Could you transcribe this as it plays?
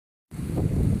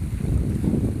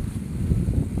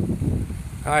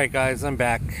Alright guys, I'm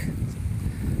back.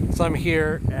 So I'm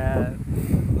here at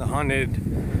the haunted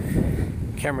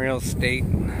Camarillo State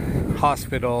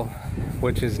Hospital,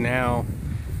 which is now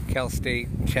Cal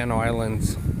State Channel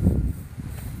Islands.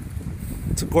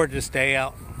 It's a gorgeous day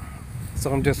out,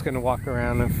 so I'm just going to walk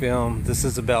around and film. This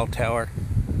is a bell tower.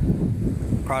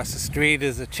 Across the street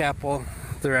is a chapel.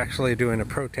 They're actually doing a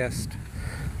protest.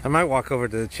 I might walk over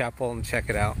to the chapel and check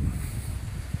it out,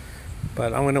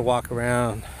 but I'm going to walk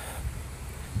around,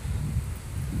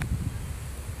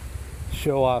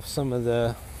 show off some of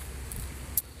the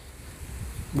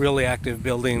really active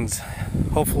buildings,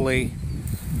 hopefully,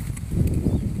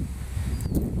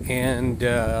 and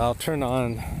I'll turn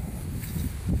on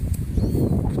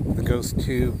the Ghost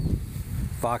 2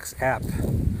 Vox app,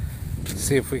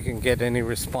 see if we can get any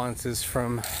responses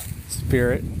from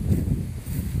Spirit.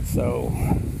 So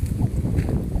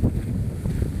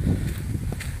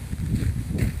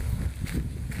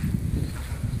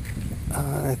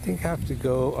I think I have to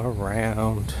go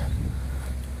around.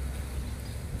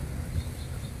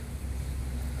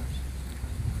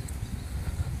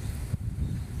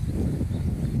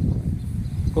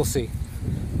 We'll see.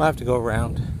 I'll have to go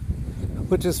around,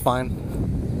 which is fine.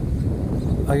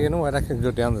 Oh, you know what? I can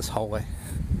go down this hallway.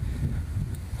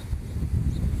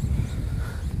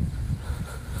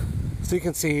 So you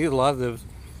can see a lot of the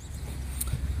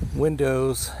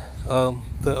windows, the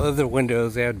other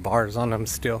windows, they had bars on them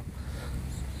still.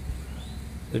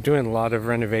 They're doing a lot of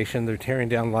renovation. They're tearing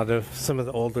down a lot of some of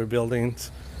the older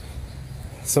buildings.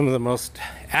 Some of the most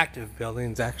active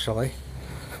buildings, actually.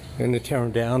 They're going to tear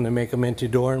them down and make them into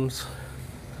dorms.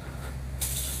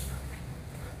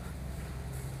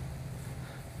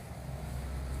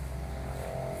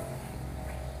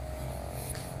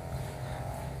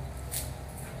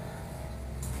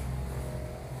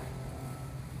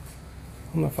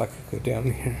 I don't know if I could go down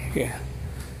here. Yeah.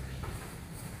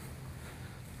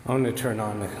 I'm going to turn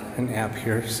on an app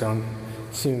here soon.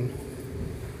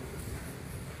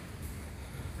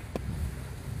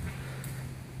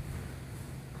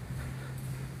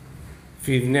 If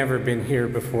you've never been here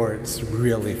before, it's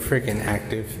really freaking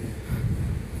active.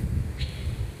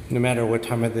 No matter what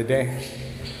time of the day.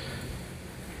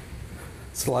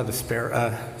 It's a lot of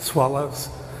swallows.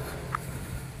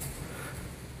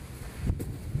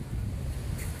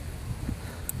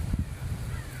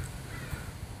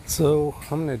 So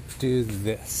I'm going to do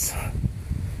this.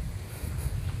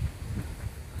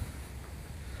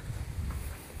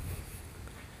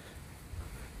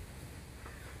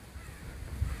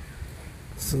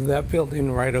 So that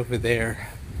building right over there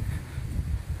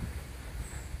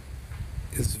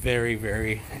is very,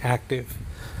 very active.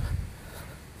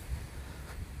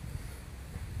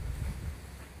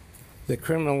 The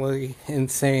criminally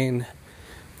insane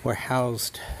were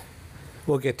housed.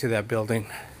 We'll get to that building.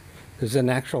 There's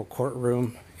an actual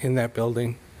courtroom in that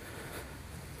building.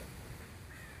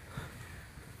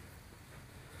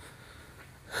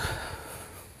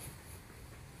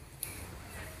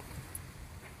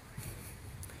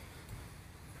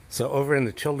 So over in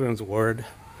the children's ward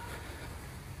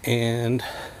and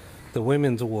the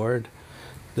women's ward,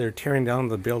 they're tearing down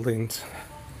the buildings.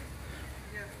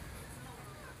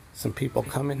 Some people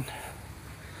coming.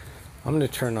 I'm going to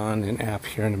turn on an app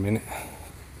here in a minute.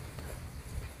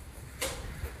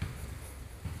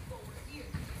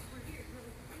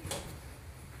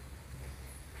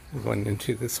 We're going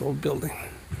into this old building.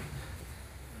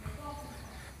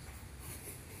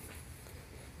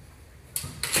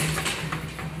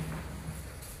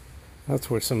 That's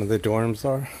where some of the dorms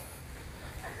are.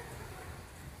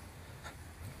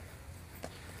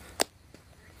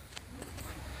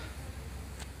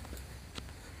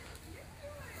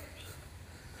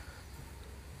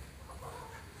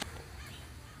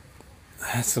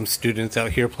 Some students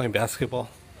out here playing basketball.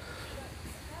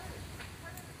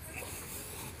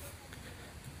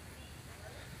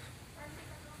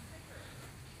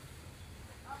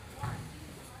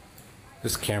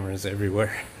 There's cameras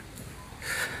everywhere.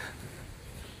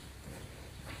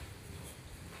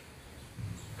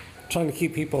 Trying to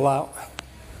keep people out.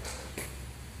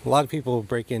 A lot of people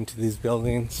break into these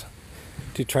buildings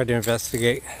to try to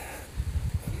investigate.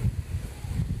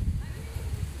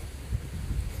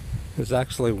 There's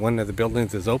actually one of the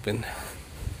buildings is open.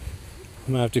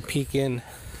 I'm gonna have to peek in.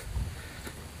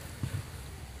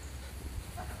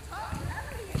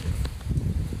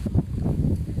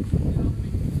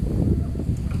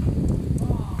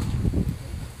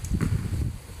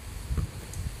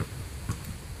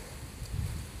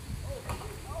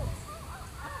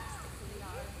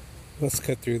 Let's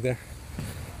cut through there.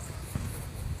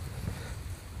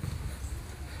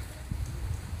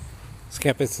 This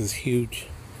campus is huge.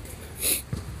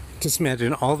 Just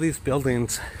imagine all these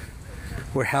buildings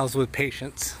were housed with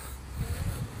patients.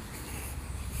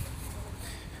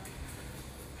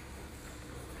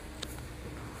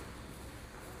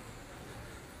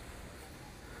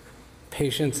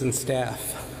 Patients and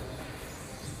staff.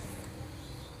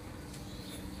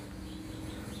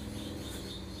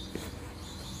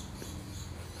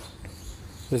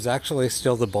 There's actually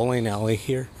still the bowling alley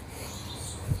here.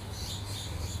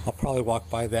 I'll probably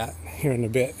walk by that here in a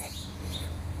bit.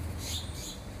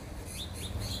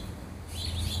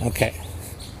 Okay,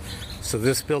 so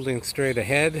this building straight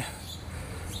ahead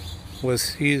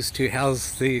was used to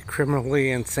house the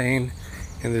criminally insane,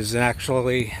 and there's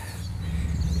actually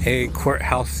a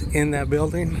courthouse in that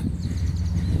building.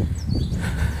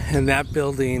 And that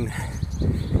building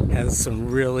has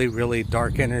some really, really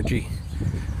dark energy.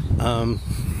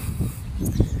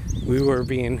 We were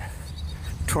being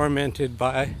tormented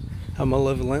by a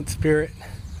malevolent spirit.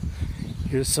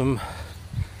 Here's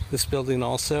this building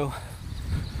also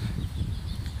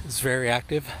is very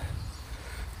active.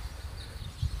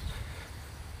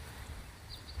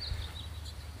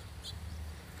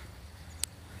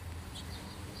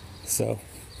 So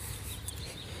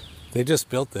they just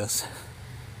built this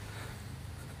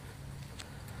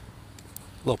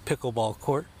little pickleball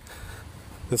court.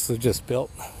 This was just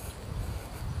built.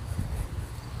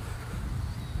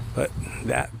 But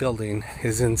that building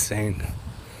is insane.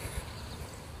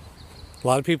 A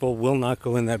lot of people will not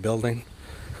go in that building.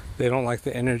 They don't like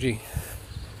the energy.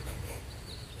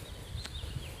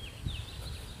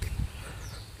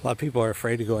 A lot of people are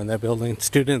afraid to go in that building.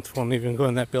 Students won't even go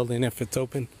in that building if it's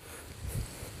open.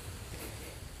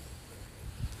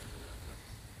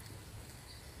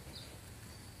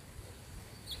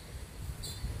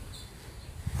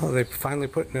 Oh, they finally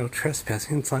put no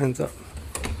trespassing signs up.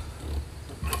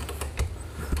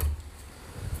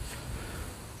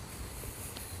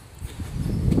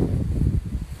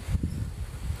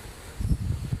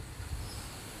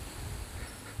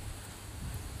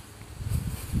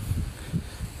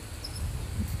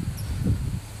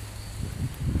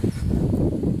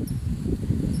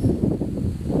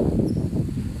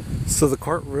 So the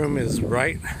courtroom is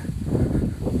right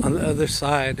on the other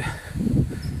side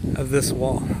of this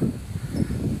wall.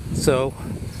 So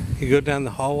you go down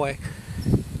the hallway,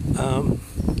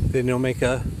 then you'll make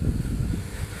a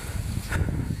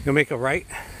right,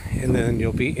 and then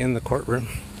you'll be in the courtroom.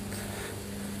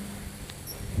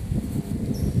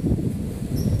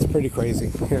 It's pretty crazy.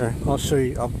 Here, I'll show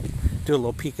you. I'll do a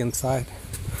little peek inside.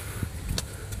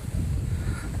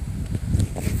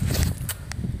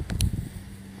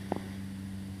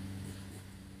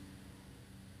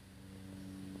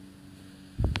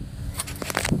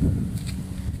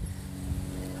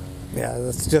 Yeah,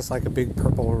 it's just like a big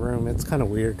purple room. It's kind of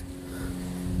weird.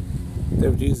 They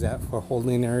would use that for a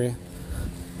holding area.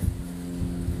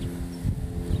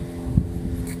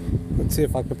 Let's see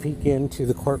if I can peek into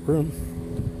the courtroom.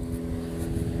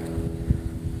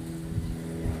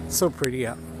 So pretty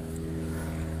out.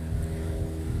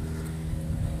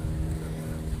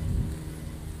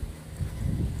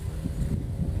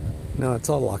 No, it's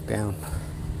all locked down.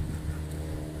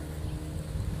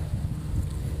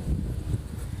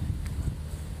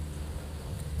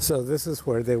 So this is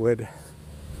where they would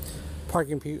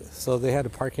parking people. So they had a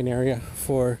parking area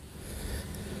for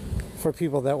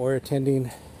people that were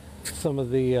attending some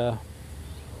of the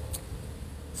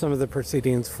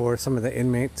proceedings for some of the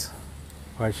inmates,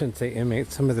 or I shouldn't say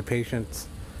inmates, some of the patients.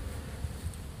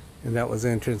 And that was the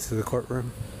entrance to the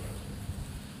courtroom.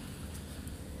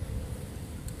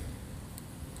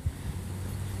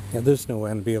 Yeah, there's no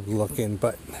way I'm gonna be able to look in,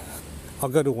 but I'll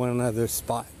go to one other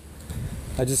spot.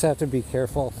 I just have to be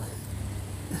careful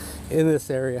in this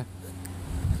area.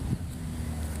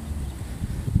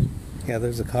 Yeah,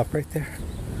 there's a cop right there.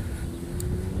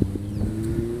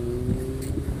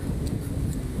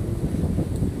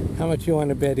 How much you want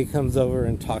to bet he comes over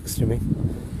and talks to me?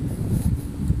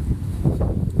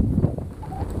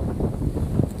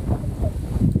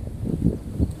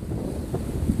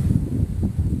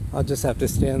 I'll just have to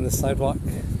stay on the sidewalk.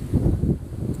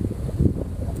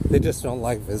 They just don't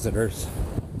like visitors.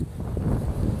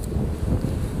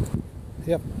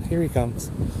 Yep, here he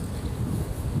comes.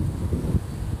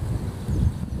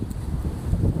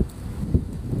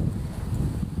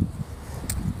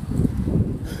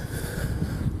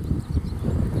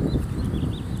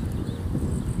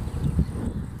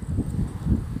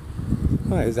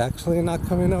 Oh, he's actually not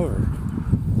coming over.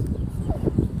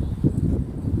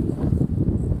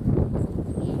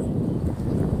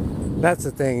 That's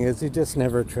the thing, is he just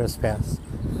never trespass.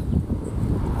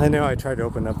 I know I tried to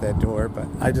open up that door, but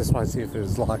I just want to see if it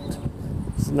was locked.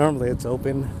 So normally it's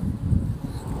open,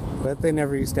 but they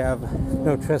never used to have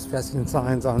no trespassing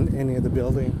signs on any of the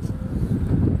buildings.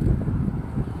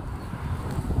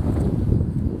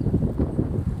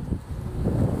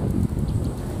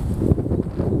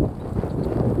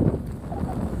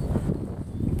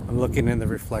 I'm looking in the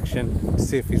reflection to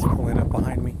see if he's pulling up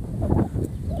behind me.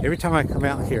 Every time I come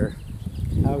out here,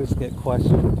 I always get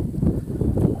questioned.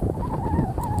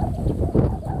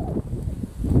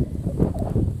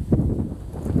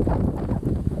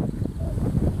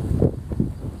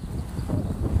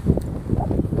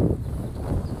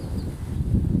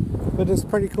 But it's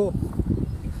pretty cool.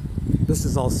 This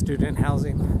is all student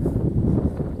housing.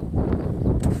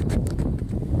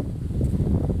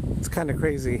 It's kind of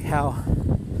crazy how,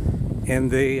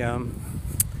 and the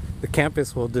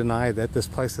campus will deny that this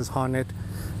place is haunted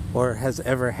or has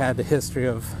ever had a history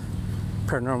of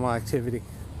paranormal activity.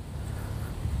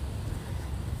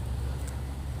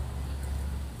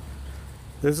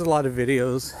 There's a lot of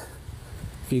videos.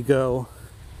 If you go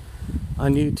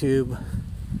on YouTube,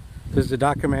 there's a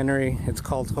documentary. It's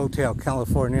called Hotel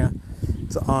California.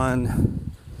 It's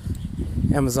on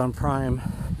Amazon Prime.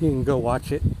 You can go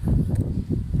watch it.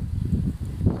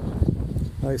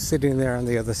 I was sitting there on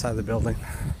the other side of the building.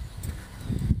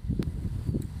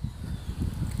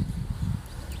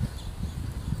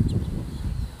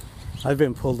 I've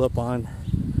been pulled up on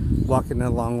walking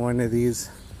along one of these,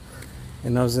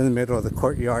 and I was in the middle of the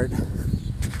courtyard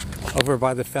over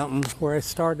by the fountain where I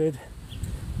started.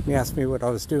 He asked me what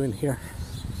I was doing here.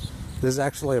 There's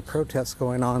actually a protest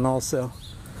going on also.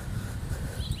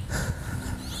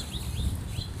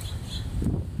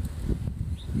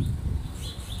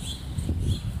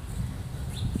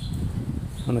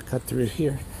 I'm gonna cut through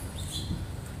here.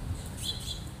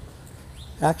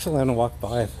 Actually, I'm gonna walk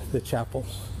by the chapel.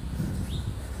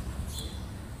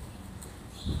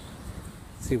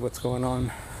 See what's going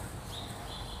on.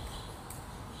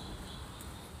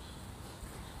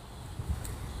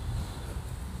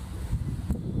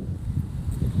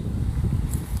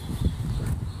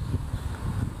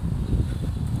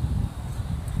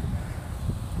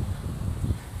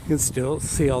 You can still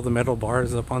see all the metal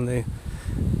bars up on the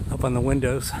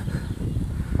windows.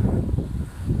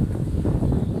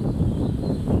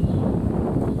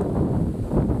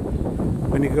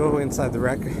 When you go inside the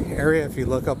rec area, if you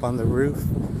look up on the roof,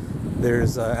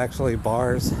 there's actually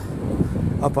bars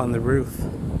up on the roof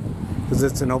because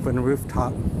it's an open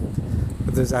rooftop,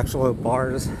 but there's actual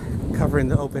bars covering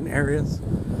the open areas.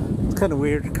 It's kind of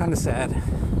weird, kind of sad.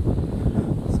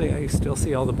 So yeah, you still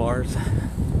see all the bars.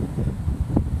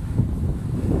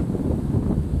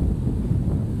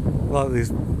 A lot of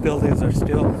these buildings are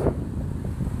still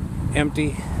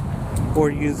empty or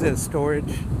used as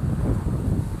storage.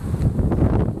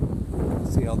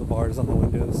 See all the bars on the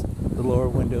windows. The lower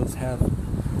windows have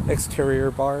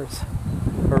exterior bars,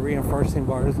 or reinforcing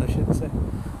bars, I should say.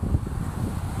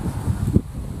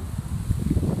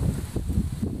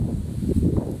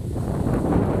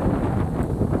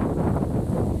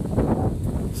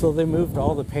 So they moved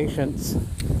all the patients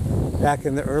back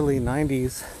in the early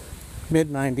 90s, mid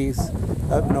 90s,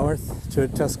 up north to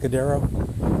Tuscadero.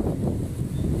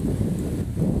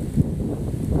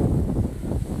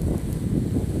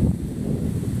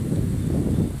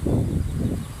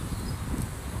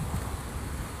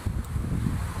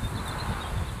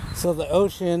 So the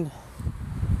ocean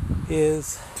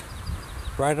is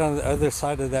right on the other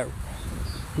side of that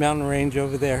mountain range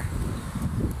over there.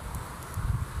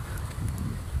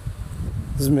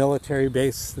 There's a military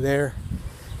base there,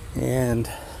 and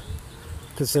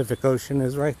Pacific Ocean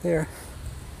is right there.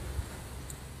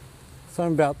 So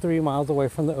I'm about 3 miles away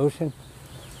from the ocean,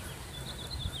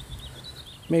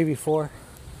 maybe 4.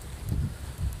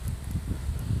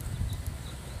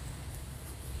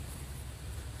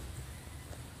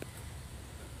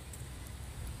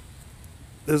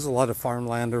 There's a lot of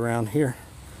farmland around here.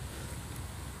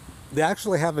 They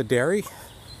actually have a dairy.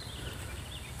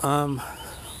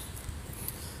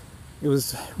 It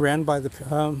was ran by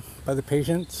the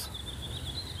patients.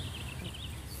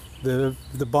 The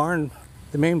barn,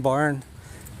 the main barn,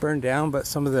 burned down, but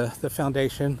some of the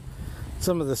foundation,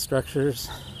 some of the structures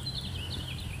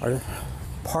are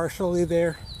partially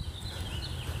there.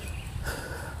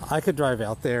 I could drive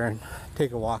out there and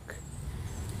take a walk,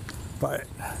 but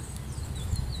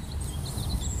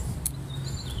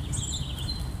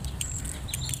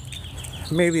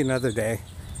maybe another day.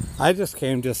 I just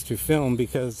came just to film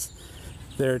because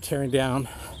they're tearing down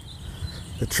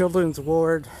the children's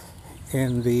ward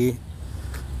and the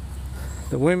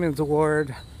women's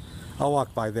ward. I'll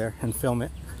walk by there and film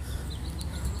it.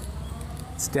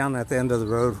 It's down at the end of the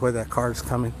road where that car's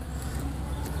coming.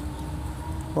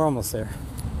 We're almost there.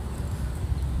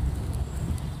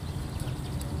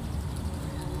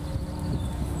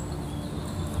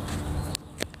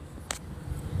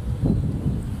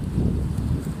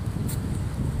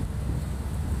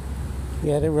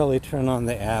 Yeah, I didn't really turn on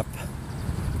the app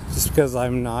just because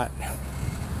I'm not,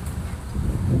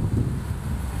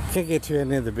 can't get to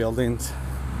any of the buildings.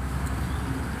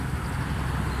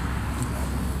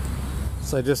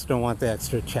 So I just don't want the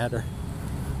extra chatter.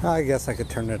 I guess I could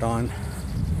turn it on.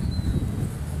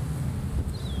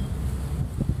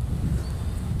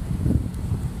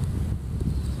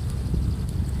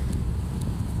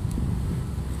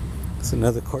 It's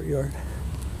another courtyard.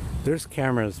 There's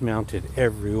cameras mounted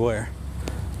everywhere.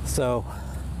 So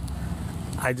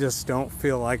I just don't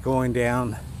feel like going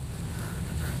down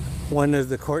one of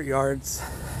the courtyards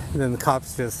and then the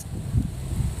cops just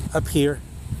appear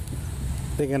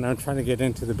thinking I'm trying to get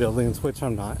into the buildings, which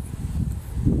I'm not.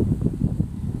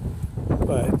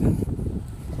 But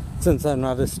since I'm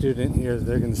not a student here,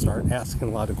 they're going to start asking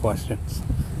a lot of questions.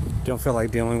 Don't feel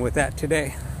like dealing with that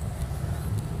today.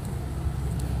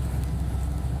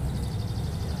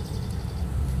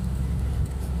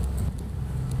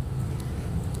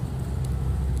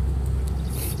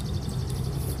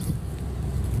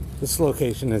 This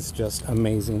location is just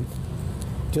amazing.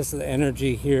 Just the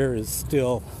energy here is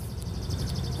still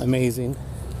amazing.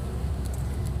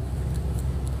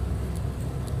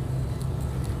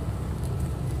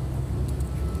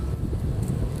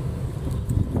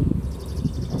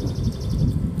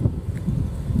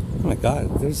 Oh my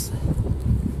God, there's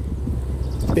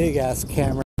big ass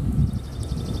camera.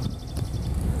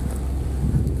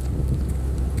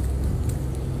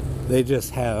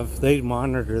 They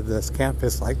monitor this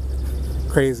campus like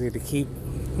crazy to keep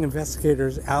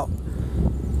investigators out.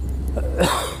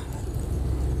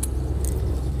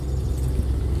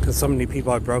 Because so many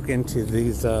people have broke into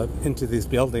these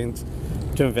buildings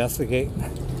to investigate.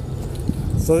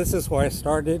 So this is where I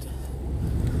started.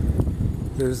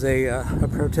 There's a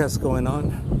protest going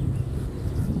on.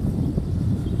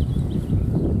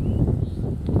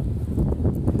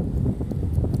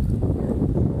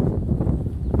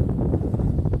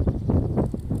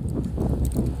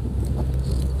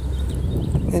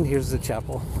 And here's the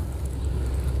chapel.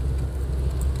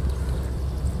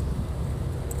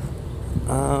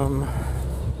 I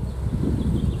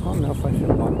don't know if I should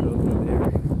walk over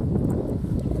there.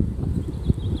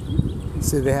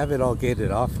 See, they have it all gated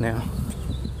off now.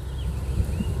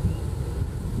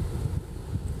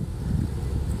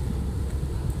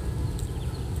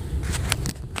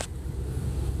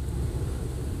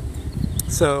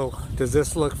 So, does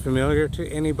this look familiar to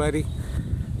anybody?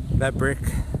 That brick?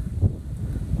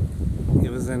 It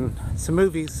was in some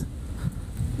movies.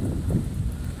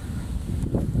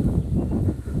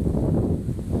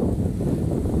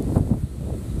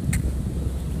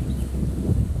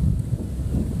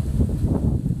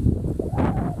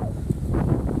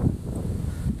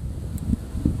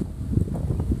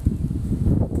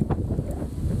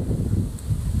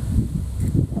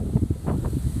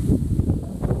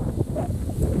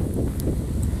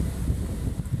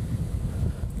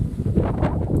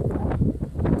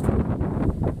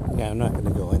 Yeah, I'm not going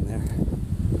to go in there.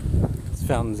 This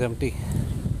fountain's empty.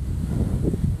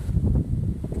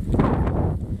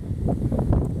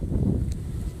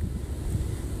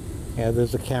 Yeah,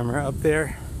 there's a camera up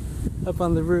there, up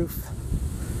on the roof.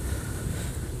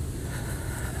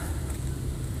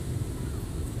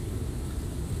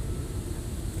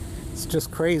 It's just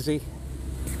crazy.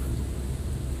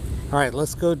 All right,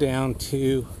 let's go down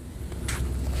to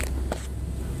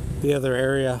the other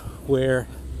area where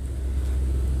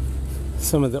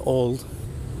some of the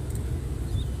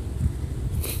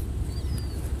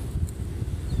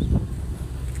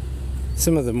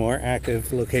more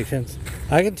active locations.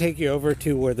 I can take you over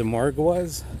to where the morgue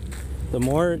was. The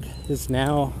morgue is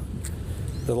now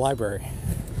the library.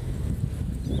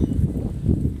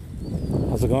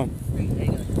 How's it going?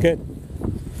 Good.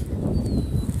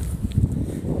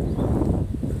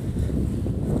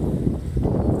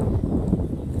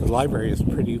 The library is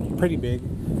pretty big.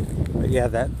 But yeah,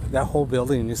 that whole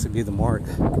building used to be the morgue.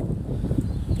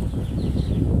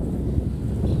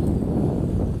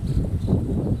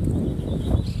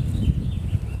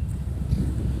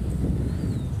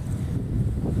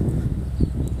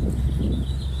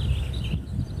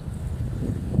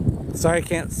 Sorry, I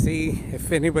can't see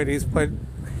if anybody's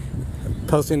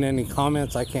posting any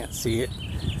comments. I can't see it.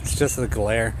 It's just the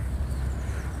glare.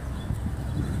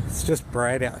 It's just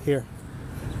bright out here.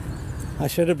 I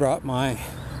should have brought my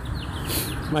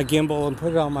gimbal and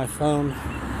put it on my phone.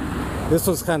 This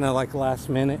was kind of like last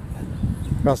minute,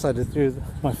 or else I'd have threw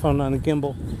my phone on a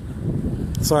gimbal.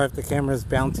 Sorry if the camera's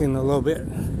bouncing a little bit.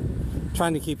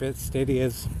 Trying to keep it steady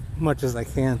as much as I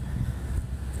can.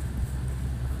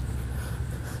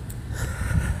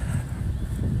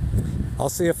 I'll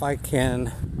see if I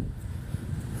can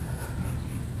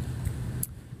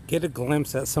get a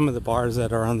glimpse at some of the bars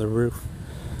that are on the roof.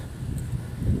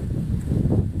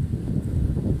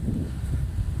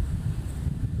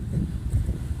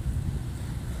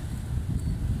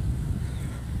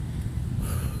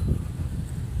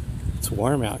 It's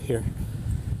warm out here.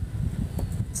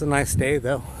 It's a nice day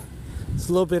though. It's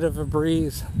a little bit of a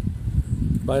breeze,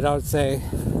 but I would say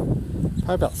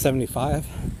probably about 75.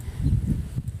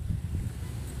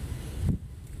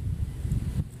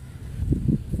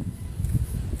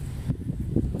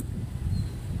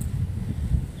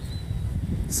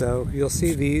 So you'll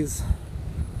see these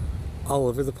all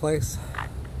over the place.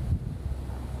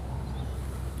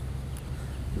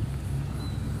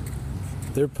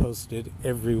 They're posted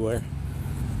everywhere.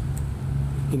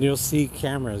 And you'll see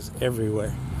cameras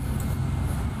everywhere.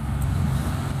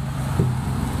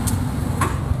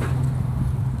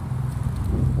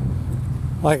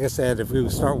 Like I said, if we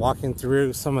start walking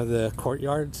through some of the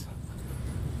courtyards,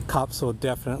 cops will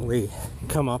definitely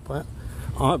come up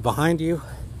behind you,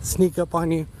 sneak up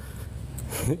on you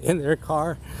in their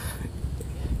car.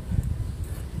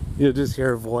 You'll just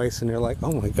hear a voice and you're like,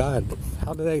 oh my God,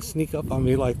 how did they sneak up on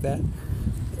me like that?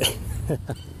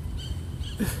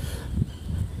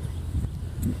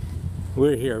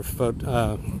 We're here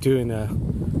doing a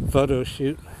photo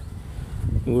shoot.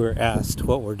 We were asked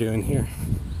what we're doing here.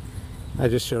 I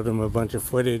just showed them a bunch of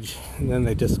footage and then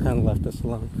they just kind of left us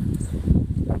alone.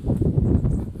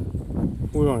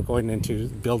 We weren't going into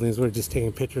buildings, we were just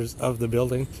taking pictures of the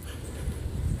buildings.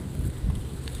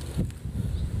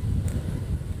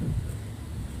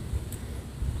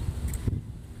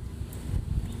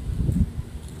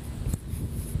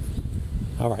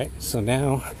 Alright, so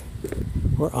now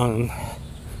we're on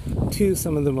to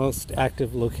some of the most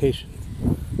active locations.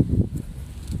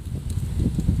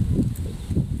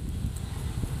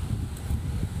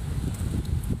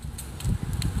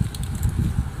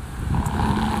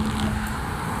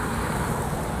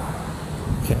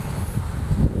 Okay,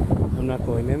 I'm not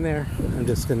going in there, I'm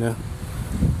just gonna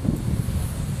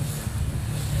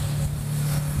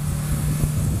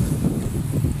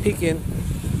peek in.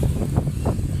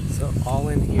 So all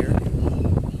in here,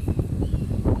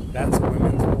 that's a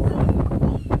women's ward.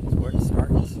 That's where it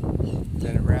starts.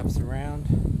 Then it wraps around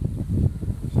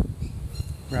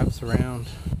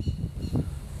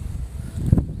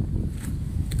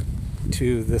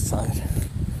to this side.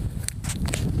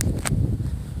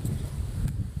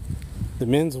 The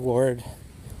men's ward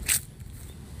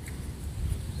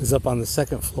is up on the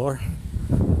second floor.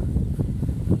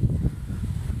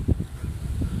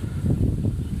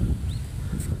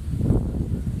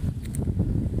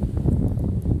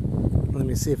 Let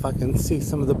me see if I can see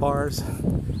some of the bars.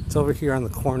 It's over here on the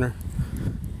corner.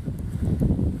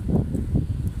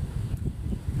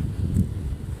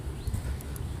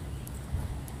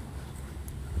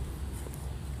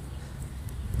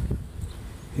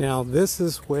 Now this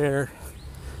is where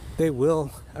they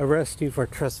will arrest you for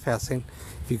trespassing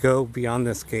if you go beyond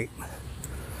this gate.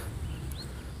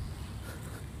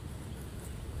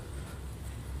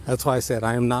 That's why I said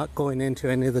I am not going into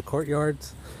any of the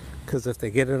courtyards, because if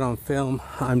they get it on film,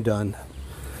 I'm done.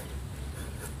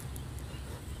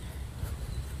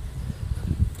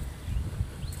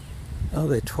 Oh,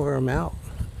 they tore them out.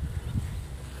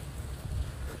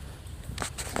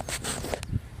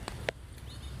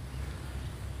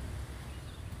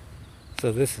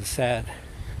 So this is sad.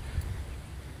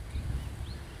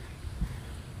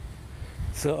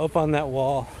 So up on that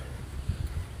wall,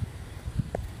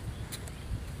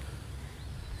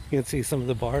 you can see some of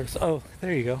the bars. Oh,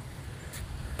 there you go.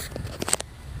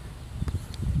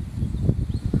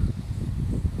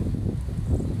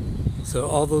 So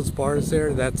all those bars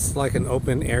there, that's like an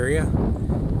open area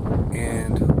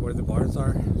and where the bars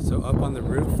are. So up on the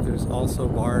roof, there's also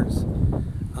bars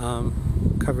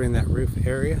covering that roof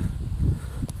area.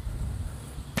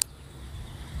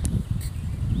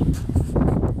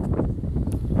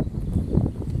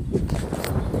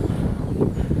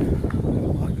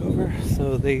 Walk over.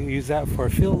 So they use that for a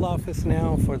field office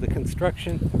now for the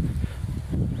construction.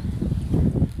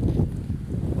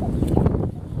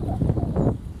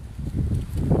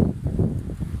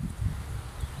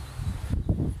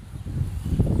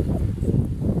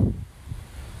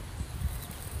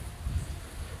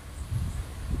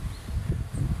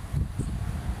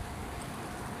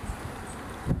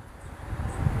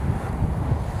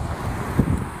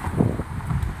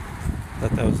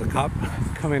 Thought that was a cop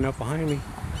coming up behind me.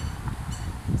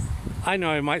 I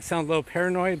know I might sound a little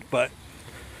paranoid, but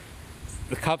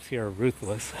the cops here are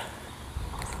ruthless.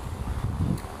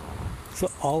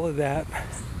 So all of that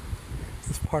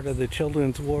is part of the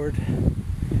children's ward.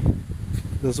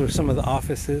 Those were some of the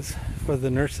offices for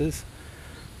the nurses.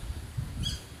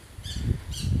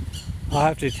 I'll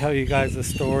have to tell you guys a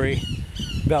story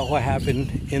about what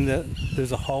happened in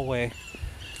there's a hallway.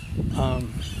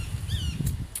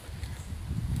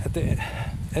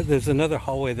 There's another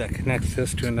hallway that connects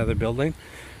this to another building.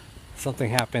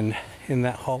 Something happened in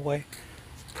that hallway.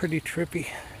 It's pretty trippy.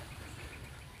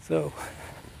 So,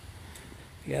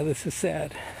 yeah, this is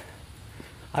sad.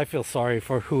 I feel sorry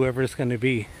for whoever's going to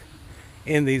be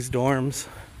in these dorms.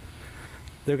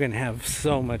 They're going to have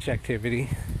so much activity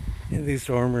in these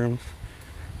dorm rooms.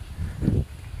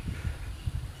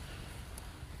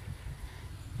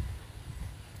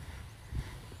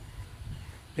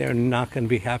 They're not going to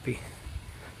be happy.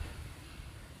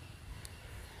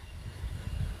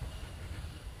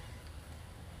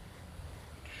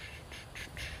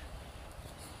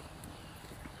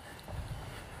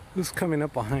 Who's coming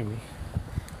up behind me?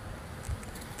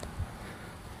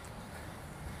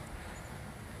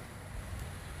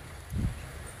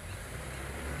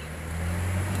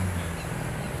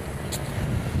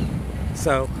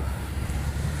 So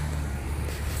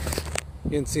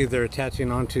you can see they're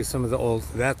attaching onto some of the old,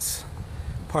 that's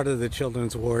part of the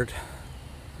children's ward.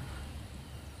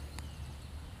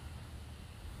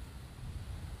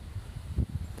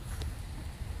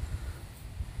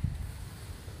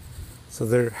 So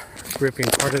they're ripping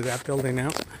part of that building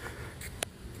out.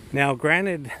 Now,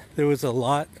 granted, there was a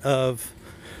lot of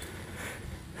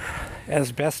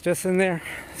asbestos in there,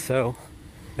 so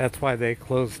that's why they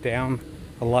closed down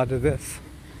a lot of this.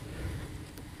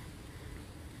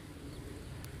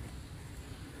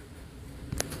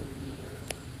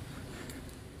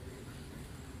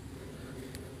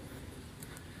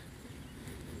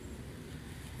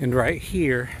 And right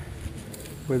here,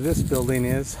 where this building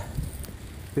is,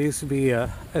 there used to be a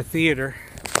theater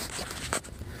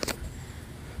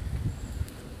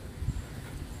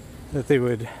that they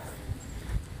would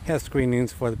have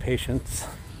screenings for the patients.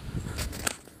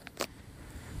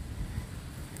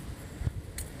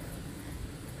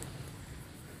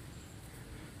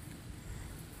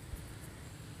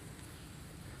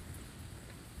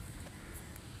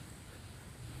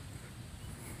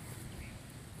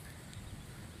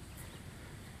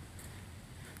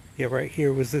 Yeah, right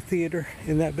here was the theater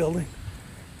in that building.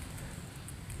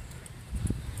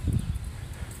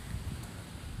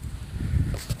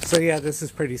 So yeah, this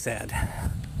is pretty sad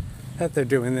that they're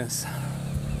doing this.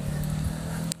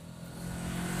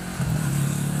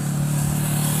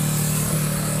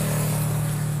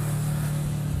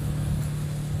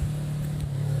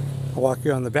 I'll walk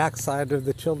you on the back side of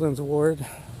the children's ward.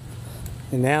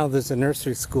 And now there's a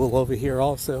nursery school over here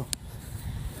also.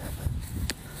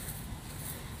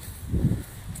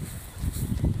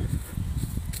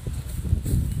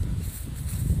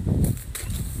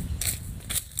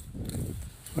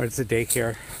 Or it's a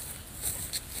daycare.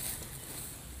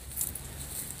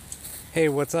 Hey,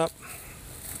 what's up?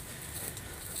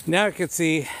 Now I can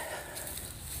see.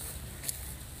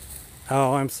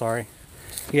 Oh, I'm sorry.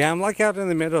 Yeah, I'm like out in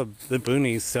the middle of the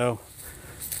boonies, so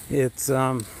it's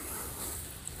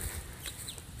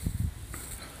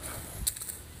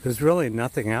there's really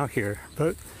nothing out here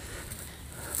but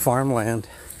farmland.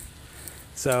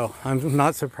 So I'm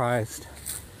not surprised.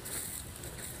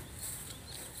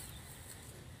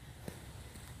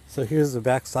 So here's the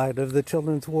back side of the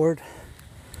children's ward.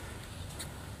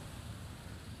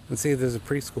 And see, there's a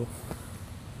preschool.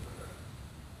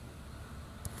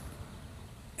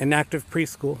 An active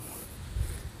preschool.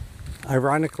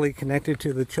 Ironically connected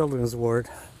to the children's ward.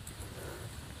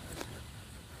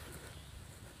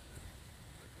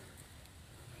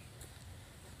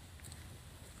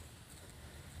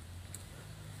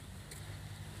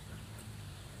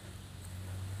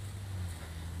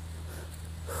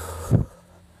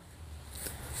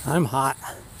 I'm hot.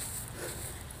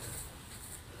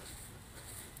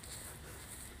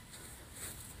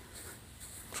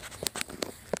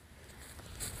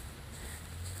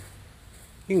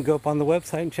 You can go up on the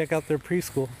website and check out their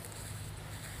preschool.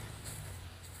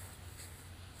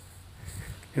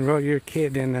 Enroll your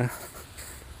kid in a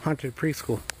haunted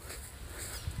preschool.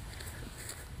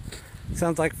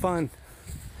 Sounds like fun.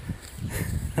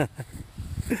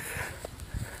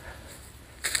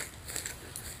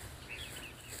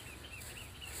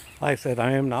 Like I said,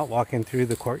 I am not walking through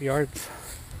the courtyards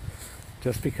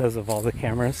just because of all the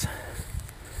cameras.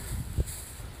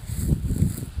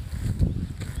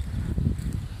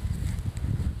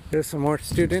 There's some more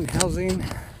student housing.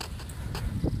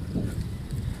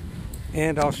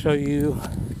 and I'll show you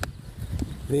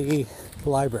the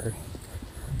library.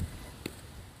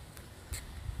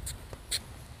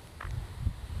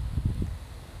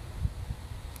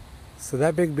 So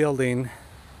that big building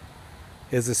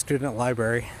is a student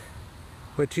library,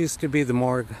 which used to be the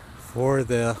morgue for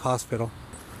the hospital.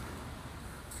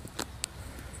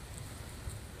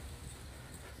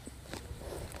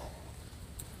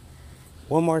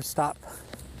 One more stop,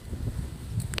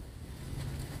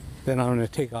 then I'm going to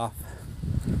take off.